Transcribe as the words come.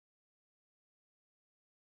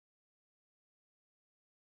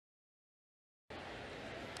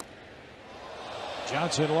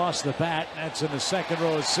Johnson lost the bat. That's in the second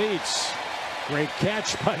row of seats. Great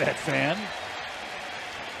catch by that fan.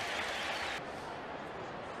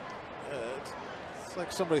 It's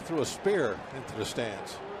like somebody threw a spear into the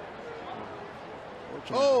stands.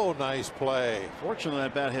 Oh, nice play. Fortunately,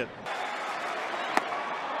 that bat hit.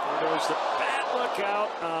 There goes the bat. Look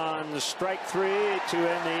out on the strike 3 to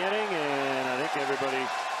end the inning, and I think everybody,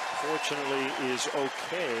 fortunately, is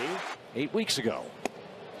okay. 8 weeks ago.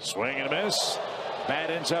 Swing and a miss. Bat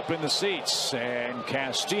ends up in the seats, and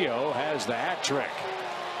Castillo has the hat trick.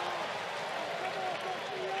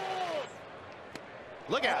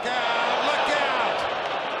 Look out! Look out!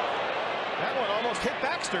 That one almost hit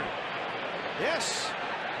Baxter. Yes.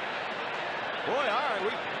 Boy, all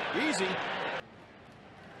right, easy.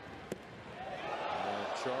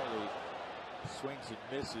 Charlie swings and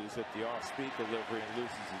misses at the off-speed delivery and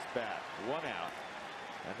loses his bat. 1 out.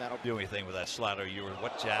 And that'll do anything with that slider. You were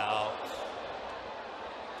watch out.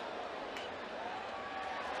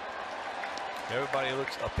 Everybody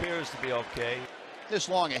appears to be okay. This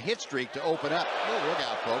long a hit streak to open up. Oh, look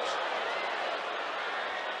out, folks.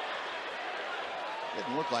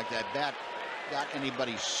 Didn't look like that bat got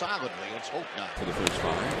anybody solidly. Let's hope not. For the first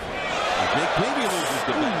 5. Jake maybe loses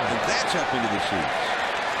the bat, and that's up into the seats.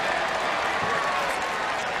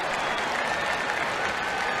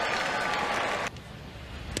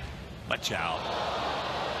 Watch out.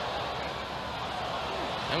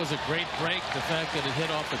 That was a great break. The fact that it hit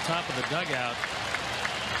off the top of the dugout.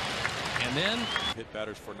 And then hit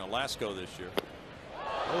batters for Nolasco this year.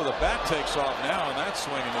 Oh, the bat takes off now, and that's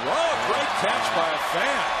swinging. Oh, great catch by a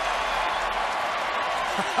fan.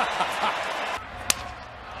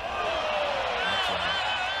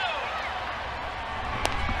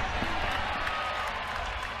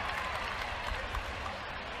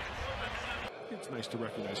 It's nice to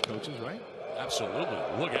recognize coaches, right? Absolutely.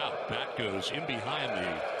 Look out. Bat goes in behind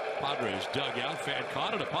the Padres dugout. Fan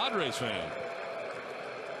caught it. A Padres fan.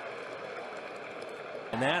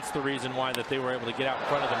 And that's the reason why that they were able to get out in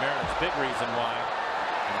front of the Mariners. Big reason why.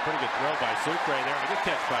 And a pretty good throw by Sucre there. And a good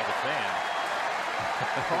catch by the fan.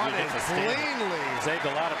 Caught it cleanly. Saved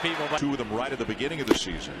a lot of people. 2 of them right at the beginning of the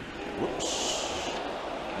season. Whoops.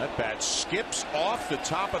 That bat skips off the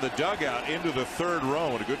top of the dugout into the 3rd row.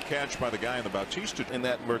 And a good catch by the guy in the Bautista. In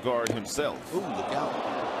that regard himself. Ooh, look out.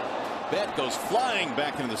 Bat goes flying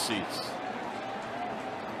back into the seats.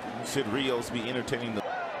 Should Rios be entertaining the...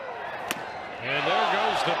 And there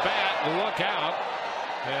goes the bat. Look out.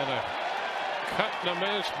 And a cut and a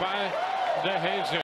miss by DeJesus.